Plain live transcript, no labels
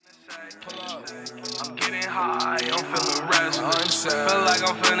I'm getting high, I'm feeling restless. Feel like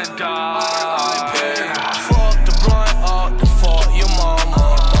I'm finna die. Fuck the blunt up, the fault your mama.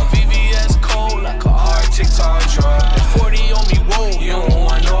 My VVS cold like a Arctic tundra. The 40 on me, whoa, you don't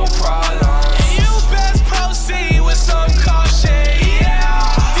want no problem. And you best proceed with some caution,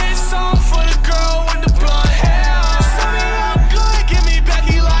 yeah. This song for the girl with the blonde hair. Tell me I'm good, give me back,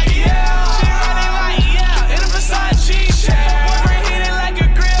 he like, yeah. She running like, yeah, in a Versace shell. Boyfriend hit it like a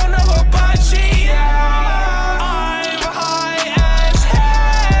grill, no hibachi, yeah. I'm high as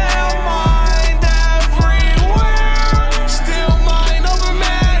hell, mind everywhere. Still mind over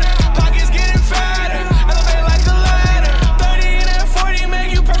matter, pockets getting fatter. Elevate like a ladder, 30 and 40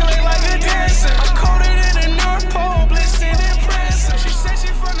 make you percolate like a dancer. I'm colder than a North Pole, blitzing in prison. She said she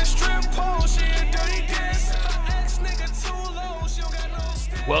from the strip pole, she a dirty dancer. Her ex nigga too low, she don't got no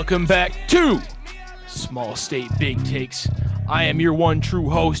stamina. Welcome back to Small State Big Takes. I am your one true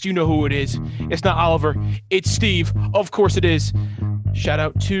host. You know who it is. It's not Oliver. It's Steve. Of course it is. Shout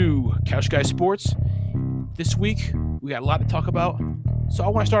out to Couch Guy Sports. This week, we got a lot to talk about. So I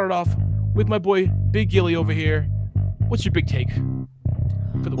want to start it off with my boy Big Gilly over here. What's your big take for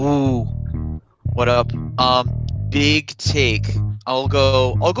the week? Ooh, what up? Big take. I'll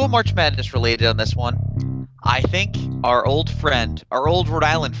go March Madness related on this one. I think our old Rhode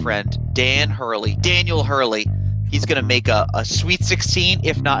Island friend, Daniel Hurley, he's gonna make a Sweet 16,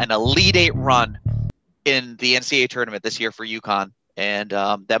 if not an Elite 8 run in the NCAA tournament this year for UConn. And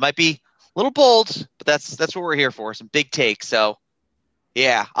that might be a little bold, but that's what we're here for. Some big takes. So,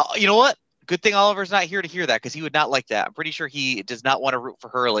 yeah, you know what? Good thing Oliver's not here to hear that because he would not like that. I'm pretty sure he does not want to root for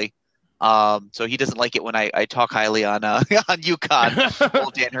Hurley. So he doesn't like it when I talk highly on on UConn.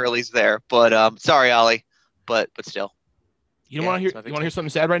 Old Dan Hurley's there, but sorry, Ollie, but still. You want to hear something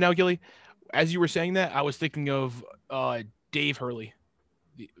sad right now, Gilly? As you were saying that, I was thinking of Dave Hurley.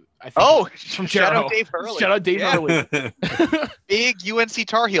 I think from shout Terre out Dave Hurley. Shout out Dave Hurley. Big UNC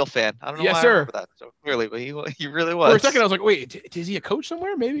Tar Heel fan. I don't know Yes, why I sir. remember that so clearly, but he really was. For a second, I was like, wait, is he a coach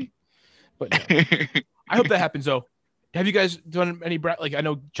somewhere? Maybe. But no. I hope that happens, though. Have you guys done any like? I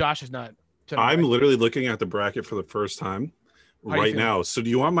know Josh has not. I'm literally looking at the bracket for the first time How you right feeling? now. So do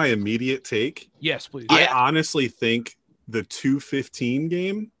you want my immediate take? Yes, please. Yeah. I honestly think the 2-15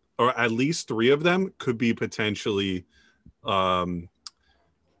 game, or at least three of them, could be potentially what's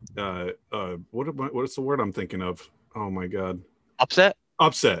the word I'm thinking of? Oh my god. Upset.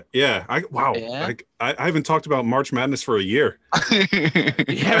 Yeah. Yeah. I haven't talked about March Madness for a year. You haven't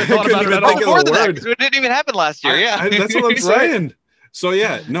I thought about it couldn't at even all. think of Before the that, word. 'cause it didn't even happen last year. Yeah, That's what I'm Right. saying. So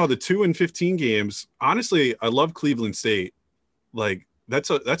yeah, no, the 2 and 15 games. Honestly, I love Cleveland State. Like that's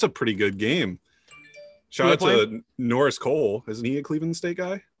a pretty good game. Shout Who out they to Norris Cole. Isn't he a Cleveland State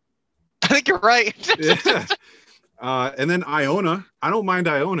guy? I think you're right. Yeah. And then Iona. I don't mind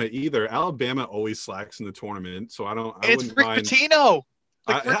Iona either. Alabama always slacks in the tournament, so I It's wouldn't Rick mind. Pitino.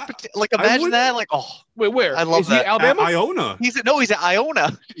 Like, imagine wouldn't- that. Like, oh, Wait, where? I love Is he that. at Alabama? Iona. he's at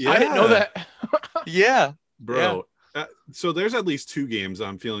Iona. Yeah. I didn't know that. Yeah. Bro. So there's at least 2 games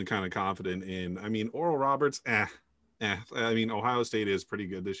I'm feeling kind of confident in. I mean, Oral Roberts, I mean, Ohio State is pretty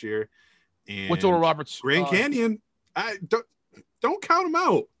good this year. And What's Oral Roberts? Grand Canyon, I don't count them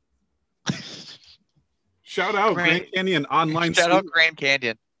out. Shout out Grand Canyon online. Shout out school. Grand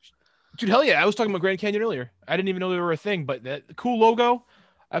Canyon. Dude, hell yeah! I was talking about Grand Canyon earlier. I didn't even know they were a thing, but that cool logo.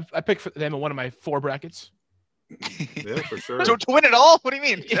 I picked for them in one of my 4 brackets. Yeah, for sure. So to win it all? What do you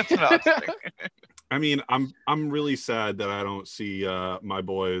mean? That's what I was thinking. I mean, I'm really sad that I don't see my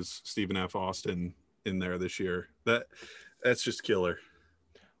boys Stephen F. Austin in there this year. That's just killer.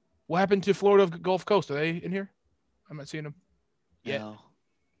 What happened to Florida Gulf Coast? Are they in here? I'm not seeing them. Yeah.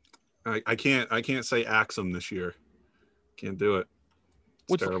 No. I can't say Axum this year. Can't do it. It's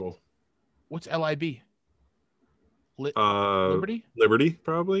What's- terrible. What's LIB? Liberty? Liberty,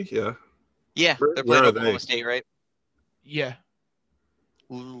 probably. Yeah. Yeah, Where- they're where playing are Oklahoma they? State, right? Yeah.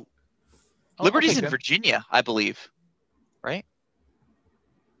 I'll Liberty's take in them. Virginia, I believe. Right?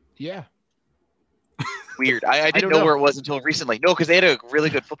 Yeah. Weird. I didn't don't know know. where it was until recently. No, because they had a really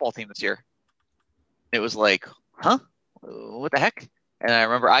good football team this year. It was like, huh? What the heck? And I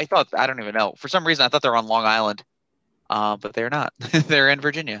remember, I don't even know. For some reason, I thought they were on Long Island. But they're not. They're in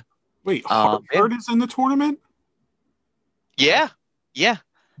Virginia. Wait, Um, Harvard is in the tournament? Yeah. Yeah.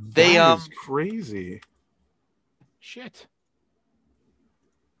 They, That is crazy. Shit.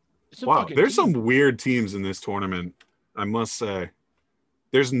 It's a Wow, fucking there's team. some weird teams in this tournament, I must say.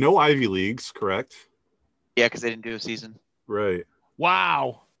 There's no Ivy Leagues, correct? Yeah, because they didn't do a season. Right.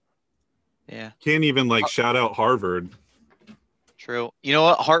 Wow. Yeah, Can't even shout out Harvard. true. You know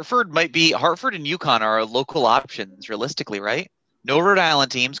what? Hartford and UConn are local options, realistically, right? No Rhode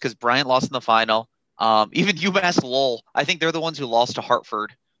Island teams because Bryant lost in the final. Even UMass Lowell, I think they're the ones who lost to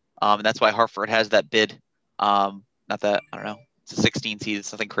Hartford. And that's why Hartford has that bid. Not that, I don't know, it's a 16 seed.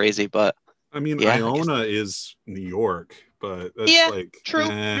 It's nothing crazy, but I mean, yeah, Iona is New York, but that's yeah, like true.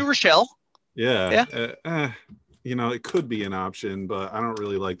 New Rochelle. Yeah. It could be an option, but I don't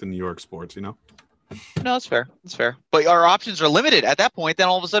really like the New York sports, No, that's fair. That's fair. But our options are limited at that point. Then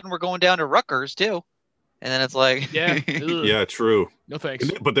all of a sudden we're going down to Rutgers too. And then it's like, Yeah. Yeah, true. No thanks.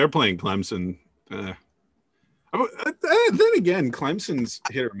 But they're playing Clemson. Then again, Clemson's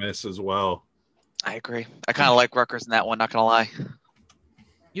hit or miss as well. I agree. I kind of like Rutgers in that one, not going to lie.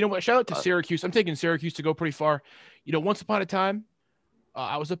 You know what? Shout out to Syracuse. I'm taking Syracuse to go pretty far. Once upon a time,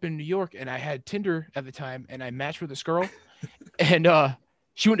 I was up in New York and I had Tinder at the time and I matched with this girl and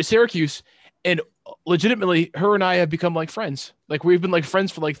she went to Syracuse and legitimately her and I have become like friends. Like we've been like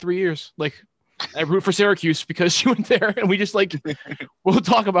friends for like 3 years. Like I root for Syracuse because she went there and we just like, we'll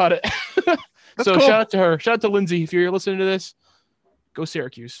talk about it. So cool. Shout out to her. Shout out to Lindsay. If you're listening to this, go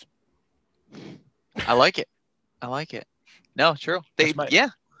Syracuse. I like it. No, true. That's my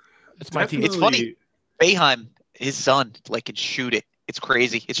team. It's funny. Boeheim, his son, like can shoot it. It's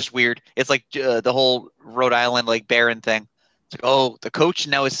crazy. It's just weird. It's like the whole Rhode Island like Barron thing. It's like, oh, the coach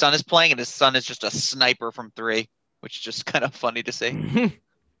now his son is playing, and his son is just a sniper from 3, which is just kind of funny to see.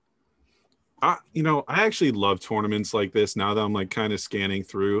 I actually love tournaments like this now that I'm like kind of scanning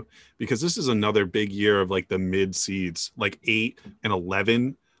through because this is another big year of like the mid seeds, like 8 and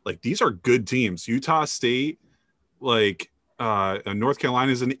 11. Like these are good teams. Utah State, like North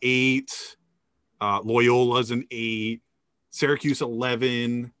Carolina's an 8, Loyola's an 8. Syracuse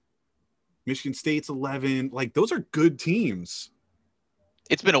 11, Michigan State's 11. Like those are good teams.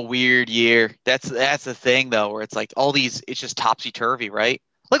 It's been a weird year. That's the thing though, where it's like all these. It's just topsy turvy, right?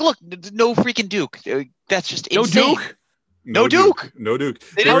 Like, look, no freaking Duke. That's just insane. No Duke. No Duke.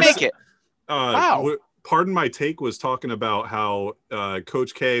 They didn't make it. Wow. Pardon My Take was talking about how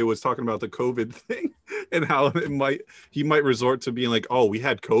Coach K was talking about the COVID thing and how he might resort to being like, oh, we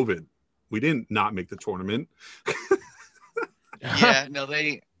had COVID. We didn't not make the tournament. Yeah, no,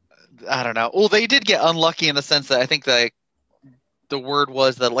 I don't know. Well, they did get unlucky in the sense that I think the word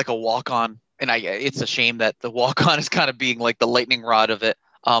was that like a walk-on, and it's a shame that the walk-on is kind of being like the lightning rod of it,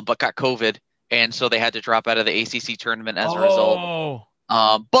 but got COVID, and so they had to drop out of the ACC tournament as a result.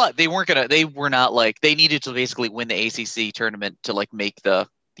 But they needed to basically win the ACC tournament to like make the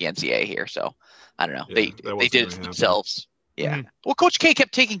NCAA here. So I don't know. Yeah, they did it themselves. Yeah. Mm-hmm. Well, Coach K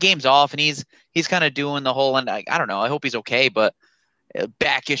kept taking games off, and he's kind of doing the whole, and I don't know. I hope he's okay, but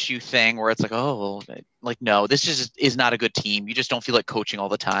back issue thing where it's like, oh, like no, this is not a good team. You just don't feel like coaching all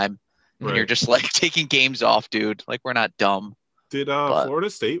the time, and you're just like taking games off, dude. Like we're not dumb. Did Florida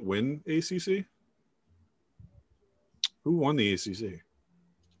State win ACC? Who won the ACC?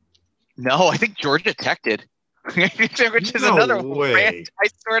 No, I think Georgia Tech did. Which is another rant. I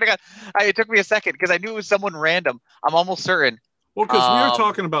swear to God, it took me a second because I knew it was someone random. I'm almost certain. Well, because we were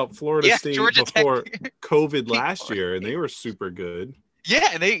talking about Florida State Georgia before COVID last year, and they were super good. Yeah,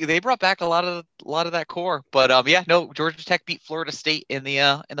 and they brought back a lot of that core. But Georgia Tech beat Florida State in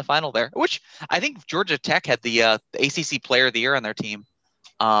the final there, which I think Georgia Tech had the ACC Player of the Year on their team.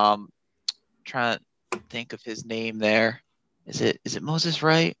 Trying to think of his name there. Is it Moses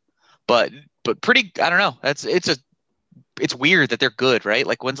Wright? But pretty, I don't know. It's weird that they're good, right?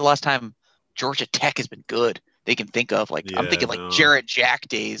 Like when's the last time Georgia Tech has been good? They can think of I'm thinking like Jarrett Jack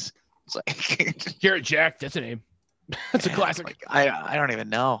days. It's like Jarrett Jack, that's a name. That's a classic. Like, I don't even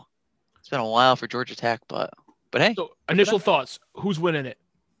know. It's been a while for Georgia Tech, but hey. So initial thoughts. Who's winning it?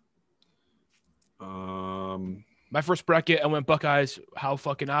 My first bracket, I went Buckeyes. How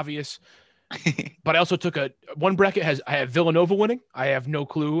fucking obvious. But I also took one bracket I have Villanova winning. I have no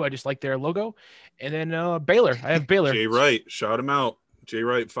clue. I just like their logo. And then Baylor. I have Baylor. Jay Wright, shout him out. Jay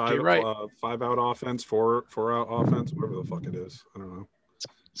Wright, 5 out offense, 4 out offense, whatever the fuck it is. I don't know.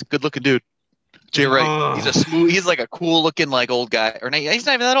 It's a good looking dude. Jay Wright. He's like a cool looking like old guy. Or he's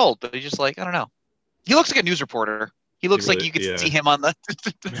not even that old, but he's just like, I don't know. He looks like a news reporter. He looks like you could see him on the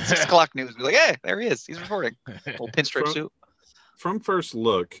 6 o'clock news. Be like, hey, there he is. He's reporting. Old pinstripe suit. From first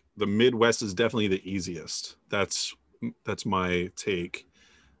look, the Midwest is definitely the easiest. That's my take.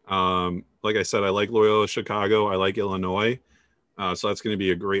 Like I said, I like Loyola Chicago. I like Illinois. So that's going to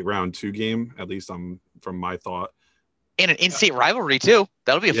be a great round 2 game, at least from my thought. And an in-state rivalry too.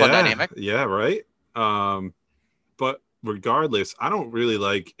 That'll be a fun dynamic. Yeah, right. But regardless, I don't really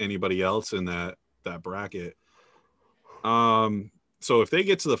like anybody else in that bracket. So if they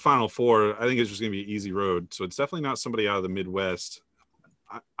get to the Final Four, I think it's just going to be an easy road. So it's definitely not somebody out of the Midwest.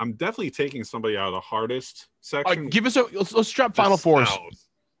 I'm definitely taking somebody out of the hardest All section. right, give us let's drop The Final Fours. South.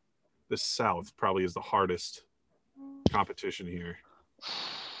 The South probably is the hardest competition here.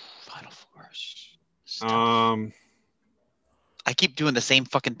 Final Fours. I I keep doing the same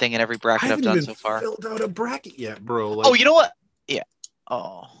fucking thing in every bracket I've haven't done even so far. filled out a bracket yet, bro. Like, Oh, you know what? Yeah.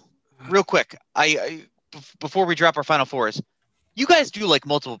 Oh, real quick. Before we drop our Final Fours, you guys do like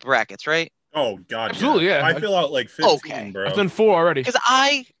multiple brackets, right? oh god, Absolutely, yeah. I fill out like 15, Okay. bro. I've done 4 already. Because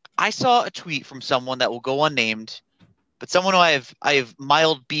I saw a tweet from someone that will go unnamed, but someone who I have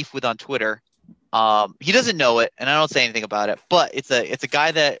mild beef with on Twitter. He doesn't know it, and I don't say anything about it. But it's a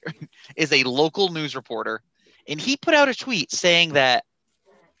guy that is a local news reporter, and he put out a tweet saying that.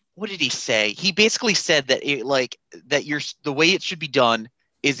 What did he say? He basically said that the way it should be done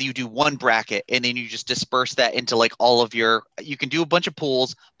is you do one bracket and then you just disperse that into like all of you can do a bunch of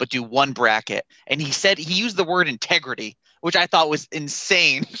pools, but do one bracket. And he said he used the word integrity, which I thought was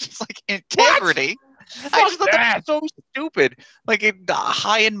insane. Just like integrity. I just thought that was so stupid. Like a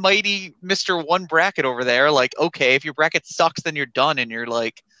high and mighty Mr. One bracket over there. Like, okay, if your bracket sucks, then you're done and you're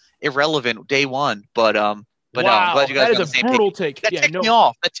like irrelevant day one. But no, I'm glad you guys that got the is a same brutal page. take. That Yeah, ticked no, me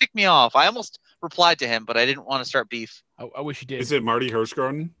off. That ticked me off. I almost replied to him, but I didn't want to start beef. I wish you did. Is it Marty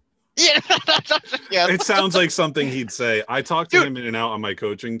Hirschgarten? Yeah. Yeah. It sounds like something he'd say. I talked to Dude. him in and out on my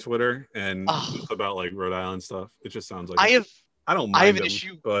coaching Twitter and Oh. just about like Rhode Island stuff. It just sounds like I don't mind have an him,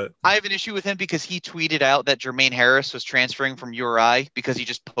 issue. but I have an issue with him because he tweeted out that Jermaine Harris was transferring from URI because he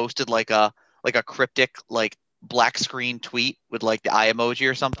just posted like a cryptic like black screen tweet with like the eye emoji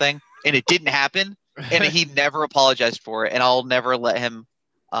or something, and it didn't happen, and he never apologized for it, and I'll never let him.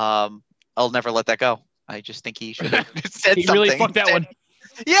 I'll never let that go. I just think he should have said He something. really fucked that one.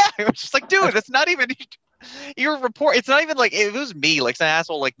 Yeah, it was just like, dude, that's not even your report. It's not even like if it was me, like some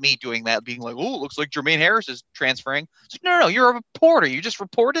asshole like me doing that, being like, "Oh, it looks like Jermaine Harris is transferring." It's like, no, you're a reporter. You just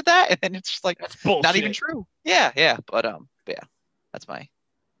reported that, and then it's just like That's bullshit. not even true. Yeah, but yeah, that's my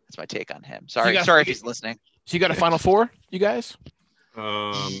take on him. Sorry, gotta sorry if forget- he's listening. So you got a Final Four, you guys?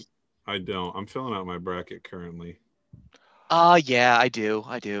 I don't. I'm filling out my bracket currently. Yeah, I do.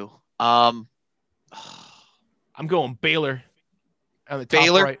 I'm going Baylor. On the top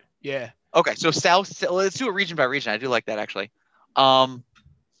Baylor? right. Yeah. Okay, so South. Let's do it region by region. I do like that actually. I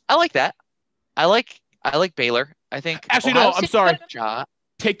like that. I like Baylor. I think. Actually, Ohio no, I'm State's sorry. got a shot.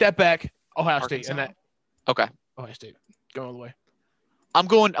 Take that back. Ohio State and Arkansas? that. Okay. Ohio State. Going all the way. I'm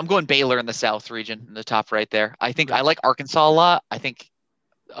going Baylor in the South region, in the top right there. I think I like Arkansas a lot. I think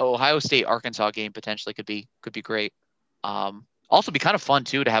Ohio State Arkansas game potentially could be great. Also be kind of fun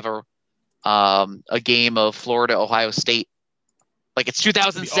too to have a game of Florida Ohio State. Like it's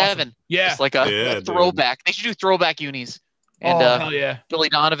 2007. Awesome. Yeah. It's like Yeah, a dude. throwback. They should do throwback unis. And hell yeah. Billy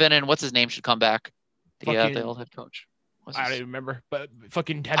Donovan and what's his name should come back. Fucking- The old head coach. What's I don't his- even remember, but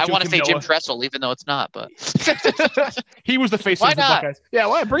fucking had I want to say Joakim Jim Noah. Tressel, even though it's not. But He was the face Why of the not? Buckeyes. Yeah,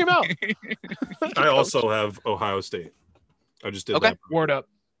 why? Bring him out. I also have Ohio State. I just did Okay. that. Word up.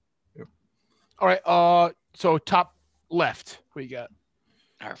 Yep. All right. So top left. What you got?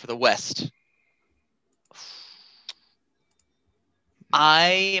 all right, for the West,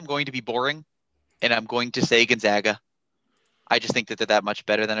 I am going to be boring, and I'm going to say Gonzaga. I just think that they're that much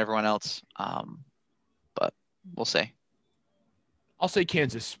better than everyone else. But we'll see. I'll say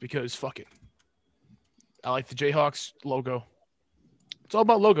Kansas because fuck it. I like the Jayhawks logo. It's all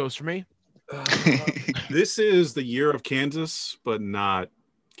about logos for me. This is the year of Kansas, but not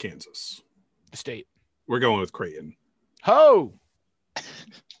Kansas. The state. We're going with Creighton. Ho!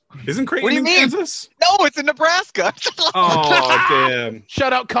 Isn't Creighton What do you in mean? Kansas? No, it's in Nebraska. Oh, damn.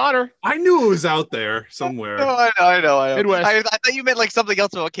 Shout out Connor. I knew it was out there somewhere. No, I know. Midwest. I thought you meant like something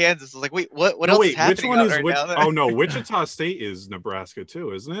else about Kansas. I was like, wait, what No, else wait, is happening which one out is right which? now? Oh, no. Wichita State is Nebraska,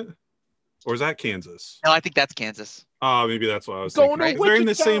 too, isn't it? Or is that Kansas? No, I think that's Kansas. Oh, maybe that's what I was Going thinking. to They're in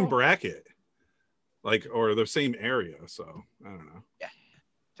the Wichita. same bracket, like, or the same area. So I don't know.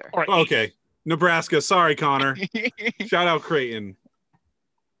 Fair. All right. Well, okay, Nebraska. Sorry, Connor. Shout out Creighton.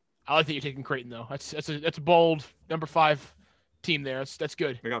 I like that you're taking Creighton though. That's a bold number 5 team there. That's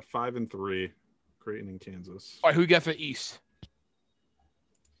good. I got 5 and 3. Creighton and Kansas. All right, who you got for the East?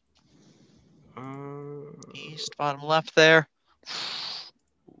 East bottom left there.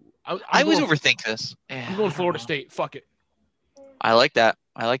 I I always going, overthink this. I'm going Florida State. Fuck it. I like that.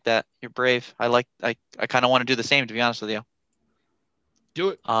 You're brave. I kind of want to do the same, to be honest with you. Do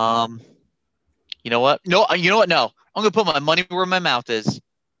it. You know what? No, No, I'm gonna put my money where my mouth is.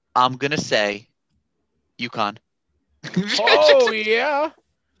 I'm gonna say UConn. Oh yeah.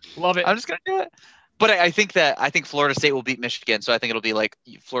 Love it. I'm just gonna do it. But I think Florida State will beat Michigan, so I think it'll be like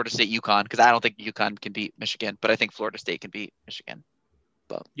Florida State UConn because I don't think UConn can beat Michigan, but I think Florida State can beat Michigan.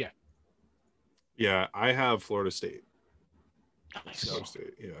 But Yeah, I have Florida State. Nice. Florida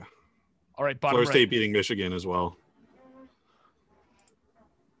State, yeah. All right, bottom Florida right. State beating Michigan as well.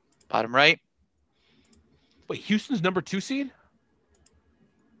 bottom right. Wait, Houston's number 2 seed?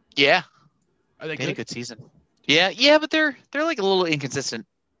 Yeah, Are they they had a good? good season. Yeah, but they're like a little inconsistent.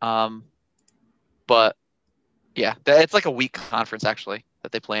 But yeah, it's like a weak conference actually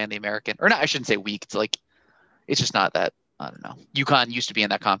that they play in the American. Or not, I shouldn't say weak. It's like it's just not that. I don't know. UConn used to be in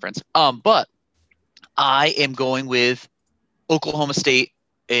that conference. But I am going with Oklahoma State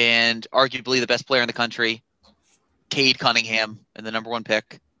and arguably the best player in the country, Cade Cunningham, and the number 1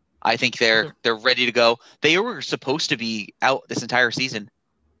 pick. I think they're ready to go. They were supposed to be out this entire season.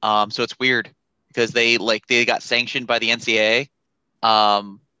 So it's weird because they got sanctioned by the NCAA.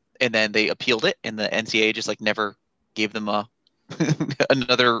 And then they appealed it, and the NCAA just like never gave them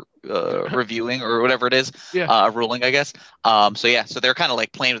another reviewing or whatever it is, Yeah. ruling, I guess. So they're kind of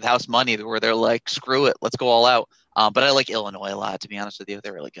like playing with house money where they're like, screw it, let's go all out. But I like Illinois a lot, to be honest with you.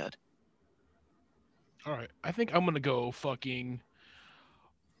 They're really good. All right. I think I'm going to go fucking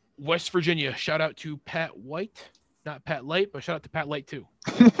West Virginia. Shout out to Pat White. Not Pat Light, but shout out to Pat Light too.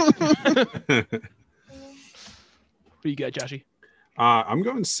 Who you got, Joshy? I'm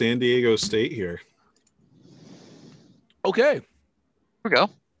going San Diego State here. Okay. Here we go.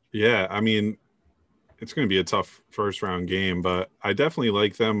 Yeah, I mean, it's going to be a tough first round game, but I definitely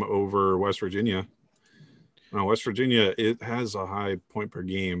like them over West Virginia. West Virginia, it has a high point per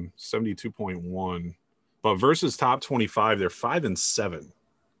game, 72.1, but versus top 25, they're 5-7.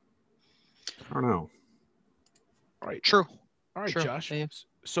 I don't know. All right. True. All right, True. Josh. Yeah.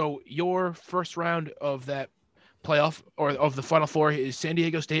 So your first round of that playoff or of the Final Four is San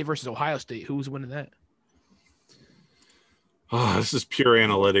Diego State versus Ohio State. Who's winning that? Oh, this is pure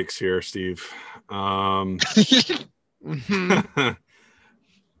analytics here, Steve. Mhm.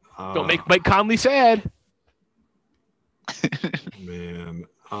 Don't make Mike Conley sad. Man.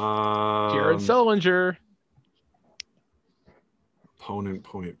 Jared Sullinger. Opponent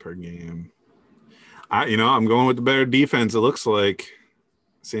point per game. I'm going with the better defense. It looks like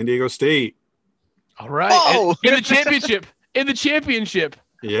San Diego State. All right. Oh! In the championship. In the championship.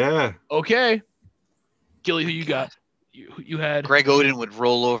 Yeah. Okay. Gilly, who you got? You had Greg Oden would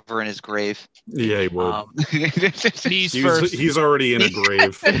roll over in his grave. Yeah, he would. knees first. He's already in a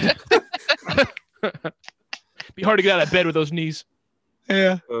grave. Be hard to get out of bed with those knees.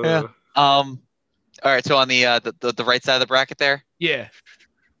 Yeah. Uh, All right. So on the right side of the bracket there, Yeah.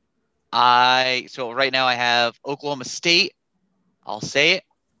 so right now I have Oklahoma State. I'll say it,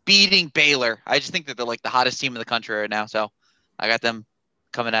 beating Baylor. I just think that they're like the hottest team in the country right now. So I got them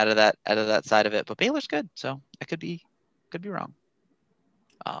coming out of that side of it. But Baylor's good, so I could be wrong.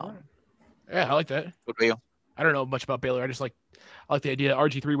 Yeah, I like that. What about you? I don't know much about Baylor. I like the idea.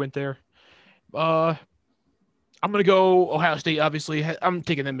 RG3 went there. I'm gonna go Ohio State. Obviously, I'm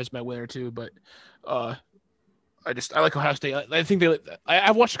taking them as my winner too. But I like Ohio State. I think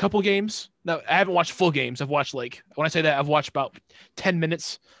I've watched a couple games. No, I haven't watched full games. I've watched when I say that, I've watched about 10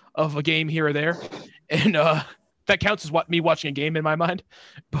 minutes of a game here or there, and that counts as me watching a game in my mind,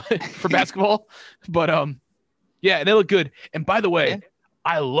 but for basketball. But yeah, they look good. And by the way, Yeah.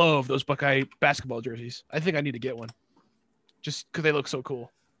 I love those Buckeye basketball jerseys. I think I need to get one, just because they look so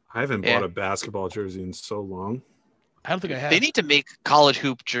cool. I haven't Yeah. bought a basketball jersey in so long. I don't think I have. They need to make college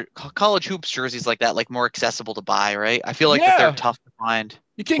hoops jerseys like that, like more accessible to buy, right? I feel like that Yeah. they're tough to find.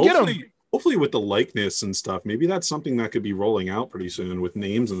 You can't get them. Hopefully with the likeness and stuff, maybe that's something that could be rolling out pretty soon with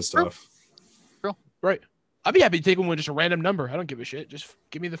names and stuff. Right. I'd be happy to take one with just a random number. I don't give a shit. Just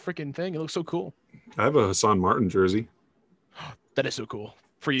give me the freaking thing. It looks so cool. I have a Hassan Martin jersey. That is so cool.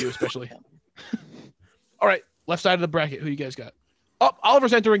 For you, especially. All right. Left side of the bracket. Who you guys got? Oh,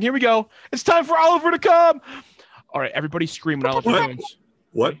 Oliver's entering. Here we go. It's time for Oliver to come. All right. Everybody scream when Oliver joins.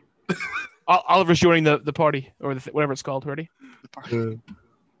 What? Oliver's joining the party or whatever it's called. Ready?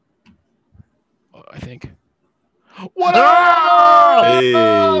 I think. What up?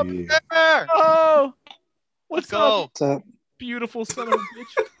 Hey. Oh, Let's what's go. up, What's up? beautiful son of a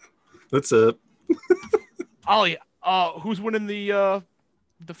bitch? That's it. Ollie, who's winning the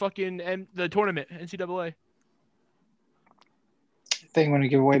fucking the tournament, NCAA? Think I'm gonna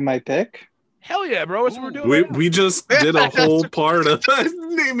give away my pick. Hell yeah, bro! That's what we're doing. We, right now. we just did a whole part of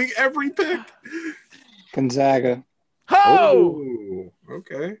naming every pick. Gonzaga, Oh,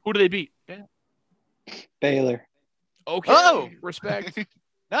 Okay. who do they beat? Baylor. Okay, Oh! respect.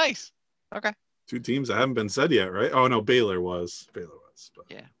 Nice. Two teams that haven't been said yet, right? Oh no, Baylor was. But...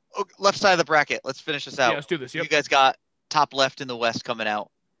 Yeah. Oh, left side of the bracket. Let's finish this Yeah, out. let's do this. Yep. You guys got top left in the West coming out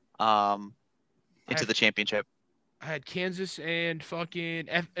into have- the championship. I had Kansas and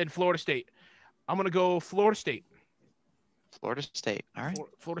and Florida State. I'm gonna go Florida State. Florida State. All right.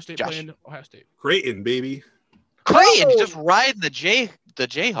 Florida State Josh. playing Ohio State. Creighton, baby. Creighton Oh! just riding the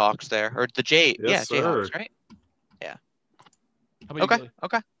Jayhawks there, or the Yes, sir. Jayhawks, right? How about you, Okay. Billy?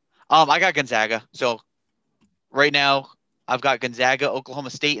 Okay. I got Gonzaga. So right now I've got Gonzaga, Oklahoma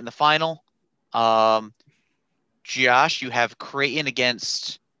State in the final. Josh, you have Creighton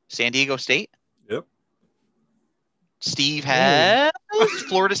against San Diego State. Yep. Steve has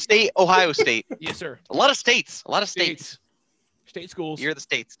Florida State, Ohio State. Yes, sir. A lot of states. A lot of states. State schools. You're the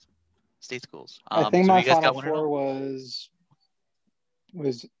states. State schools. I think so my you guys got final one or four no?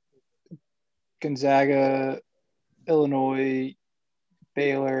 was Gonzaga, Illinois,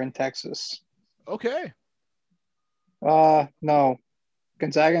 Baylor, and Texas. Okay. No,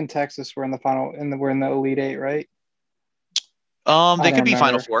 Gonzaga and Texas were in the final. We're in the Elite Eight, right? They don't could be Final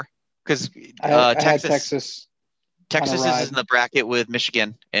remember. Four because I had Texas Texas ride. is in the bracket with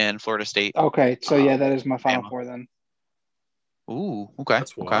Michigan and Florida State. Okay, so yeah, that is my final Bama. four then. Ooh, okay.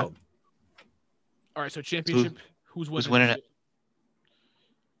 That's Okay. wild. All right. So championship. Who's winning this it? shit?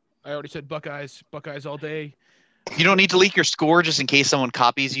 I already said Buckeyes. Buckeyes all day. You don't need to leak your score just in case someone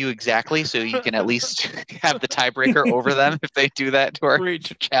copies you exactly, so you can at least have the tiebreaker over them if they do that to our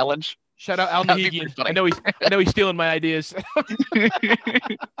Great. challenge. Shout out Al That'd be Nahigian. pretty I know he's stealing my ideas.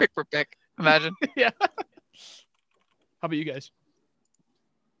 Pick for pick. Imagine. Yeah. How about you guys?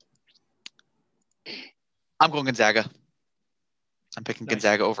 I'm going Gonzaga. I'm picking Nice.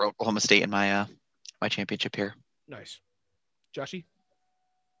 Gonzaga over Oklahoma State in my my championship here. Nice. Joshy?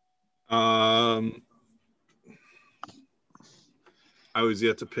 I was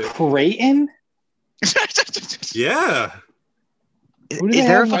yet to pick. Creighton? Yeah. Who do Is they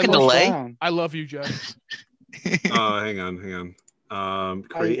there a have in the fucking first delay? round? I love you, Josh. Hang on.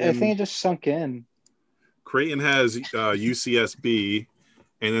 Creighton. I think it just sunk in. Creighton has UCSB,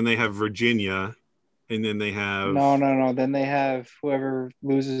 and then they have Virginia, and then they have No. Then they have whoever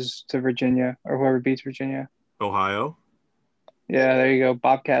loses to Virginia or whoever beats Virginia. Ohio. Yeah, there you go.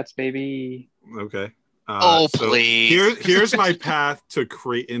 Bobcats, baby. Okay. Oh, please. Here's my path to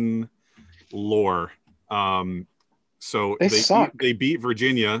Creighton lore. So They suck. They beat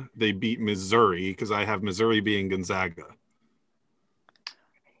Virginia. They beat Missouri because I have Missouri being Gonzaga.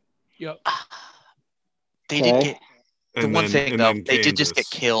 Yep. They did Okay. get the And one then- thing and though. then They did just get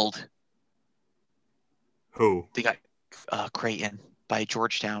Kansas. killed. Who? They got Creighton by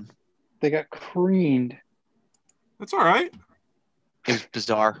Georgetown. They got creamed. That's all right. It was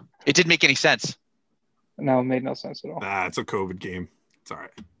bizarre. It didn't make any sense. No, it made no sense at all. It's a COVID game. It's all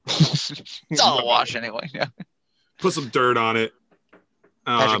right. It's all a wash anyway. Yeah. Put some dirt on it.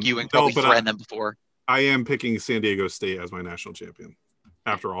 Patrick Ewing probably but threatened them before. I am picking San Diego State as my national champion.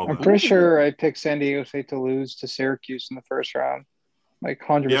 After all I'm that, pretty sure I picked San Diego State to lose to Syracuse in the first round. Like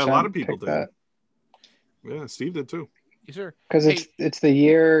 100%. Yeah, a lot of people picked did. that. yeah, Steve did too. Yes, sir. Because Hey. it's the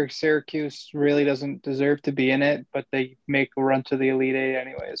year Syracuse really doesn't deserve to be in it, but they make a run to the Elite Eight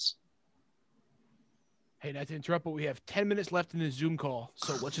anyways. Hey, not to interrupt, but we have 10 minutes left in the Zoom call.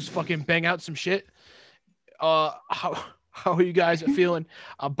 So let's just fucking bang out some shit. How are you guys feeling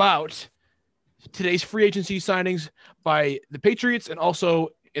about today's free agency signings by the Patriots and also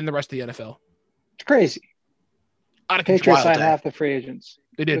in the rest of the NFL? It's crazy. Out of control. Patriots wild signed day. half the free agents.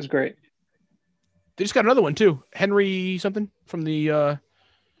 They It was did. great. They just got another one too. Henry something from the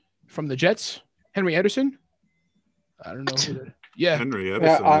Jets. Henry Anderson. I don't know who that. Yeah. Henry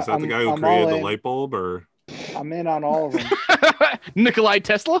Edison. I- Is that the guy who I'm created all the in. light bulb, or I'm in on all of them. Nikolai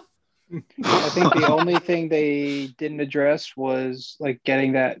Tesla. I think the only thing they didn't address was like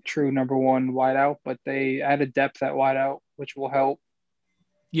getting that true number one wideout, but they added depth at wideout, which will help.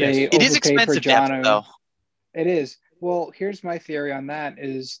 Yes. They It is overpaid for expensive depth Jonnu. though. It is. Well, here's my theory on that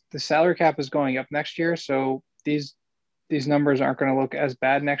is the salary cap is going up next year, so these numbers aren't going to look as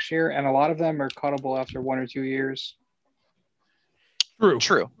bad next year, and a lot of them are cuttable after 1 or 2 years.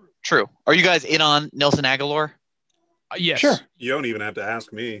 True. True. Are you guys in on Nelson Aguilar? Yes. Sure. you don't even have to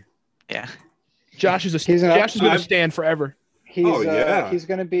ask me. Yeah. Josh is He's an Josh has been a up- stand forever. He's Oh, yeah. he's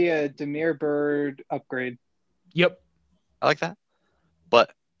going to be a Demir Bird upgrade. Yep. I like that.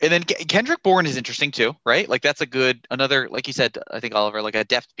 But and then Kendrick Bourne is interesting too, right? Like that's another, like you said, I think Oliver, like a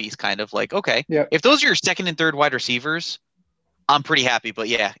depth piece kind of like, okay, Yep. if those are your second and third wide receivers, I'm pretty happy. But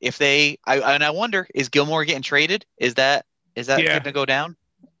yeah, if I wonder, is Gilmore getting traded? Is that Yeah. going to go down?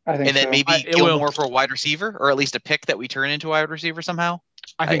 I think And then so. maybe It will. Gilmore for a wide receiver, or at least a pick that we turn into a wide receiver somehow.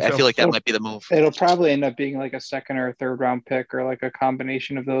 I think so. feel like that Well, might be the move. It'll probably end up being like a second or a third round pick or like a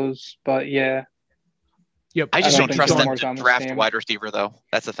combination of those. But yeah, Yep. I just I don't don't trust think them Gilmore's to on the draft a team. wide receiver though.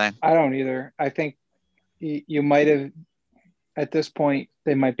 That's the thing. I don't either. I think you might have at this point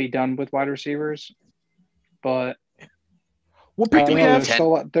they might be done with wide receivers, but What I pick do don't we know. have? There's still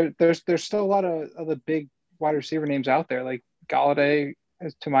a lot, there's still a lot of the big wide receiver names out there. Like Galladay,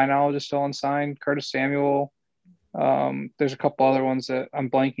 to my knowledge, is still unsigned. Curtis Samuel. There's a couple other ones that I'm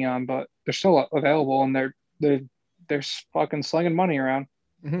blanking on, but they're still available and they're fucking slinging money around.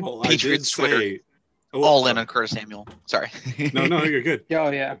 Well, I did Patriots Twitter. say All in on Curtis Samuel. Sorry. No, you're good. Yeah, oh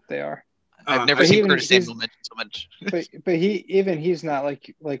yeah, they are. I've never but seen even Curtis he's- Samuel mentioned so much. But he's not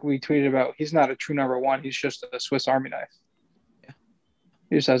like we tweeted about. He's not a true number one. He's just a Swiss Army knife. Yeah.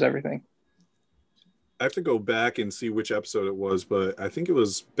 He just has everything. I have to go back and see which episode it was, but I think it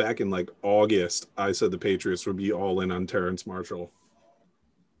was back in like August. I said the Patriots would be all in on Terrence Marshall.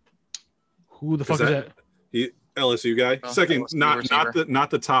 Who the fuck is that? He LSU guy. Oh, Second, LSU not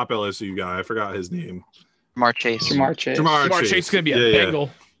the top LSU guy. I forgot his name. Jamar Chase. Jamar Chase. Jamar Chase is gonna be a Yeah. Bengal.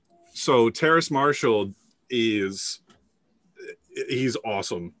 So Terrace Marshall he's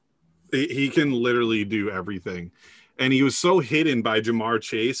awesome. He can literally do everything. And he was so hidden by Jamar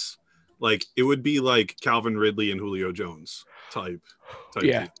Chase. Like it would be like Calvin Ridley and Julio Jones type.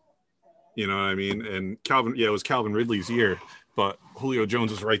 Yeah. Deal. You know what I mean? And it was Calvin Ridley's year, but Julio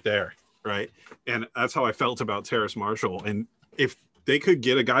Jones was right there. Right. And that's how I felt about Terrace Marshall. And if they could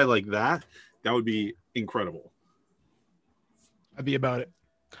get a guy like that, that would be incredible. I'd be about it.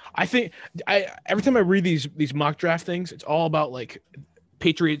 I think every time I read these mock draft things, it's all about like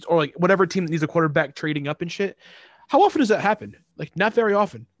Patriots or like whatever team that needs a quarterback trading up and shit. How often does that happen? Like not very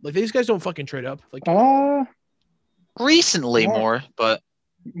often. Like these guys don't fucking trade up. Like Recently more, but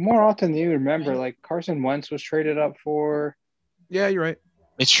more often than you remember. Like Carson Wentz was traded up for. yeah, you're right.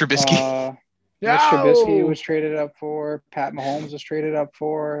 it's Trubisky. Mitch Trubisky was traded up for. Pat Mahomes was traded up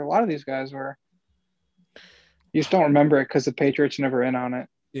for. A lot of these guys were. You just don't remember it because the Patriots are never in on it.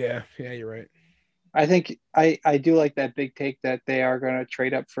 Yeah, you're right. I think I do like that big take that they are going to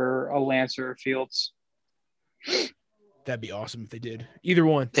trade up for a Lance or a Fields. That'd be awesome if they did. Either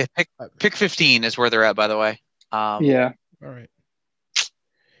one. Yeah, pick 15 is where they're at, by the way. Yeah. All right.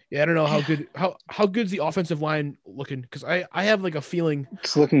 Yeah, I don't know how good's the offensive line looking because I have like a feeling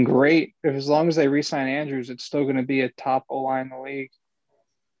It's looking great. If as long as they re-sign Andrews, it's still going to be a top O-line in the league.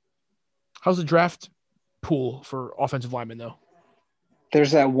 how's the draft pool for offensive linemen though?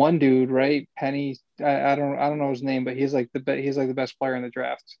 There's that one dude, right? Penny. I don't know his name, but he's like the best player in the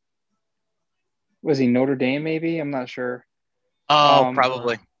draft. Was he Notre Dame? Maybe I'm not sure.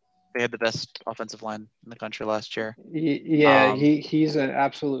 Probably. They had the best offensive line in the country last year. Yeah, he's an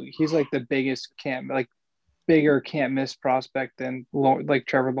absolute. He's like the biggest bigger can't miss prospect than like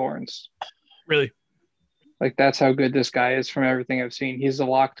Trevor Lawrence. Really? Like that's how good this guy is from everything I've seen. He's the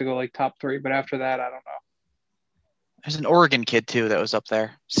lock to go like top 3, but after that, I don't know. There's an Oregon kid too that was up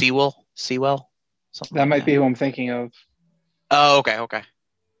there. Sewell. Something That like might be who I'm thinking of. Oh, okay.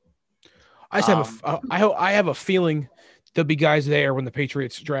 I just I have a feeling there'll be guys there when the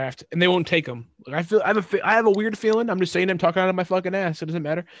Patriots draft, and they won't take them. Like I have a weird feeling. I'm just saying I'm talking out of my fucking ass. It doesn't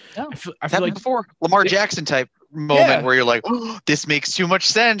matter. No, I feel happened like before Lamar Jackson type moment Yeah. where you're like, oh, this makes too much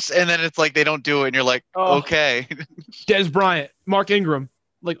sense, and then it's like they don't do it, and you're like, Oh. okay. Des Bryant, Mark Ingram,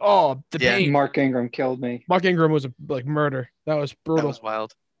 like the Yeah. pain. Mark Ingram killed me. Mark Ingram was a murder. That was That brutal. was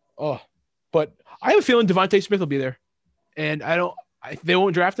wild. But I have a feeling Devontae Smith will be there, and they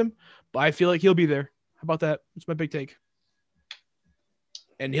won't draft him, but I feel like he'll be there. How about that? That's my big take.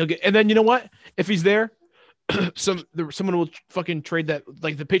 And and then you know what? If he's there, someone will fucking trade that.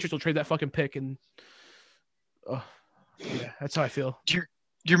 Like the Patriots will trade that fucking pick, and yeah, that's how I feel. Do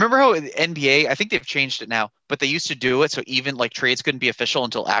you remember how in the NBA? I think they've changed it now, but they used to do it so even like trades couldn't be official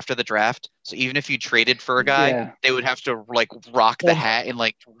until after the draft. So even if you traded for a guy, Yeah. they would have to like rock the hat in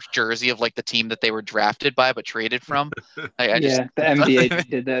like jersey of like the team that they were drafted by but traded from. I just, Yeah, the NBA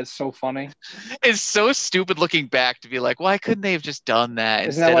did that. It's so funny. it's so stupid looking back to be like, why couldn't they have just done that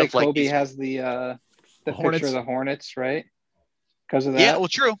Isn't that like of like Kobe these- has the Hornets? picture of the Hornets, right? Because of that. Yeah, well,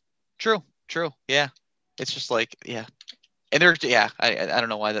 true. Yeah, it's just like and they're I don't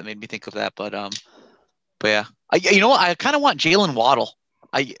know why that made me think of that, but yeah, you know what? I kind of want Jalen Waddle.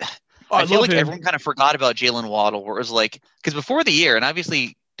 I feel love like him. everyone kind of forgot about Jalen Waddle, where it was like because before the year, and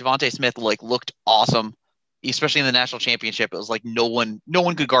obviously Devontae Smith like looked awesome, especially in the national championship. It was like no one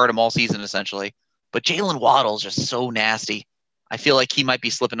could guard him all season essentially. But Jalen Waddle is just so nasty. I feel like he might be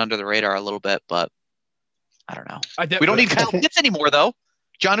slipping under the radar a little bit, but I don't know. We don't need Kyle Pitts anymore, though.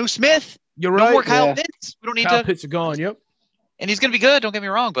 Jonnu Smith. You're No right. more Kyle yeah. Pitts. We don't need Kyle to. Pitts are gone. Yep. And he's going to be good. Don't get me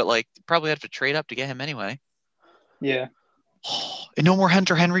wrong, but like probably have to trade up to get him anyway. Yeah. And no more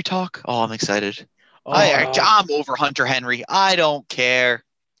Hunter Henry talk. Oh, I'm excited. Oh, I'm over Hunter Henry. I don't care.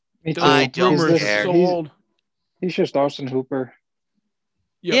 Me too. I don't Rumors care. so old. He's just Austin Hooper.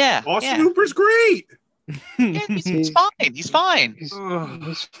 Yep. Yeah. Austin yeah. Hooper's great. Yeah, he's fine. He's fine. Ugh.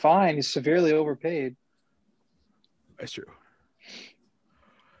 He's fine. He's severely overpaid. That's true.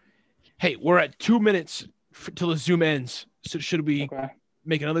 Hey, we're at 2 minutes till the Zoom ends. So should we Okay.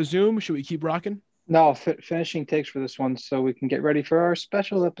 make another Zoom? Should we keep rocking? No, finishing takes for this one, so we can get ready for our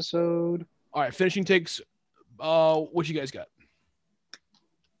special episode. All right, finishing takes. What you guys got?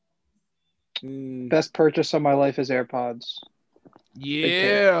 Best purchase of my life is AirPods.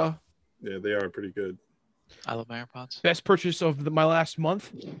 Yeah. Yeah, they are pretty good. I love my AirPods. Best purchase of my last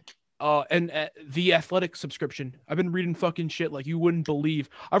month. And the Athletic subscription. I've been reading fucking shit like you wouldn't believe.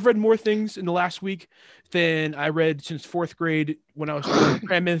 I've read more things in the last week than I read since 4th grade when I was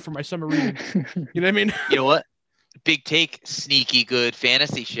cramming for my summer reading. You know what I mean? You know what? Big take, sneaky good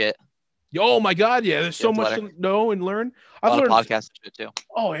fantasy shit. Oh my god, yeah. There's so Yeah, much to know and learn. A I've lot of learned. podcasts and shit too.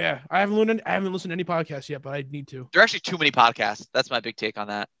 Oh yeah, I haven't listened to any podcasts yet, but I need to. There are actually too many podcasts. That's my big take on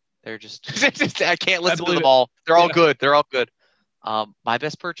that. They're just I can't listen to believe them it. all. They're all Yeah. good. They're all good. My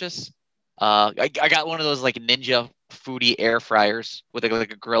best purchase. I got one of those like Ninja Foodie air fryers with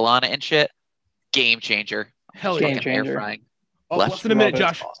like a grill on it and shit. Game changer. Hell Game yeah. Fucking air changer. frying. Oh, Left. less than a minute,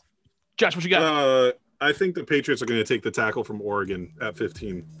 Love it. Josh. Josh, what you got? I think the Patriots are going to take the tackle from Oregon at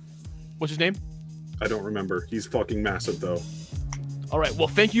 15. What's his name? I don't remember. He's fucking massive though. All right. Well,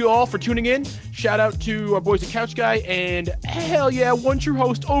 thank you all for tuning in. Shout out to our boys at Couch Guy, and hell yeah, one true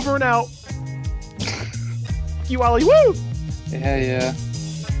host over and out. You Ollie, woo! Yeah.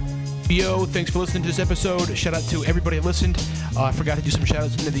 Yo, thanks for listening to this episode. Shout out to everybody who listened. I forgot to do some shout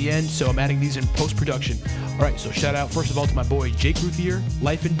outs into the end, so I'm adding these in post-production. All right, so shout out first of all to my boy Jake Ruthier,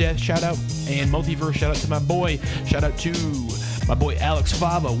 Life and Death shout out, and Multiverse shout out to my boy. Shout out to my boy Alex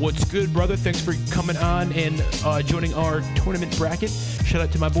Fava. What's good, brother? Thanks for coming on and joining our tournament bracket. Shout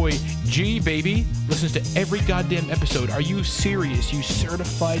out to my boy G Baby. Listens to every goddamn episode. Are you serious, you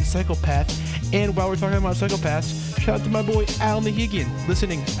certified psychopath? And while we're talking about psychopaths, shout out to my boy Al Nahigian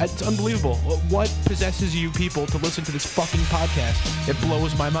listening. It's unbelievable. What possesses you people to listen to this fucking podcast? It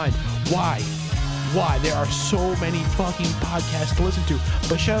blows my mind. Why? Why? There are so many fucking podcasts to listen to.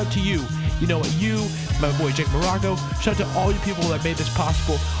 But shout out to you. You know what? You, my boy Jake Morocco. Shout out to all you people that made this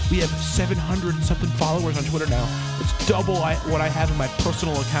possible. We have 700 and something followers on Twitter now. It's double what I have in my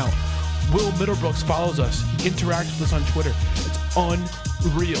personal account. Will Middlebrooks follows us. He interacts with us on Twitter. It's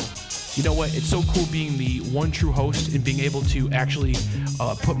unreal. You know what? It's so cool being the one true host and being able to actually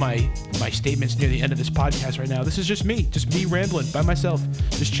put my statements near the end of this podcast right now. This is just me rambling by myself,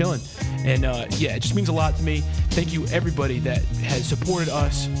 just chilling. And yeah, it just means a lot to me. Thank you everybody that has supported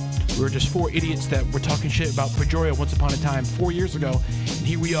us. We were just 4 idiots that were talking shit about Pejoria once upon a time 4 years ago. And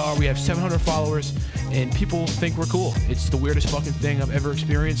here we are. We have 700 followers and people think we're cool. It's the weirdest fucking thing I've ever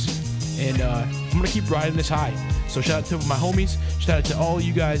experienced. And I'm going to keep riding this high. So shout out to my homies. Shout out to all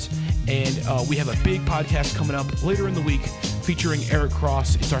you guys. And we have a big podcast coming up later in the week featuring Eric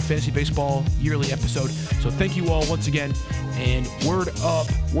Cross. It's our fantasy baseball yearly episode. So thank you all once again. And word up,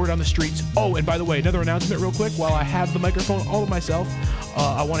 word on the streets. Oh, and by the way, another announcement real quick. While I have the microphone all to myself,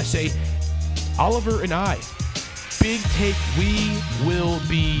 I want to say Oliver and I, Big Take, we will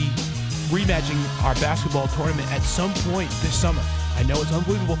be rematching our basketball tournament at some point this summer. I know it's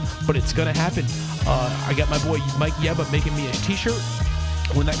unbelievable, but it's going to happen. I got my boy Mike Yeba making me a t-shirt.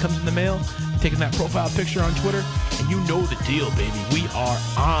 When that comes in the mail, taking that profile picture on Twitter, and you know the deal, baby. We are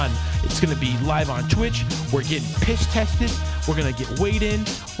on. It's going to be live on Twitch. We're getting piss tested. We're going to get weighed in.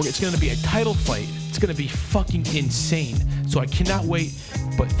 It's going to be a title fight. It's going to be fucking insane. So I cannot wait.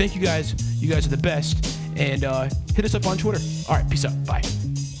 But thank you guys. You guys are the best. And hit us up on Twitter. All right, peace out. Bye.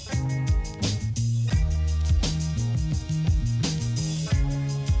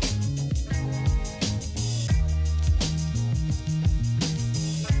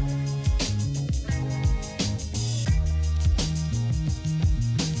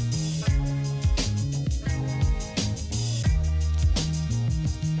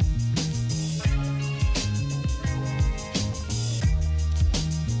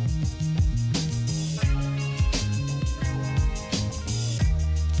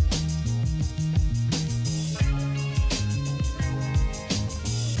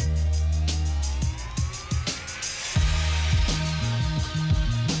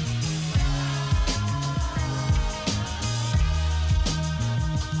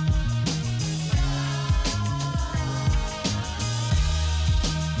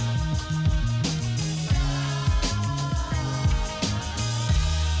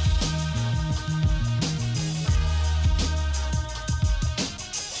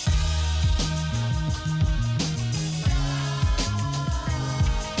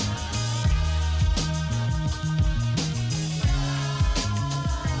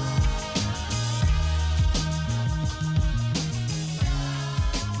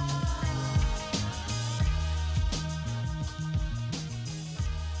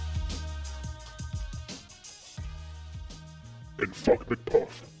 and fuck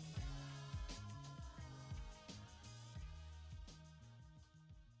McPuff.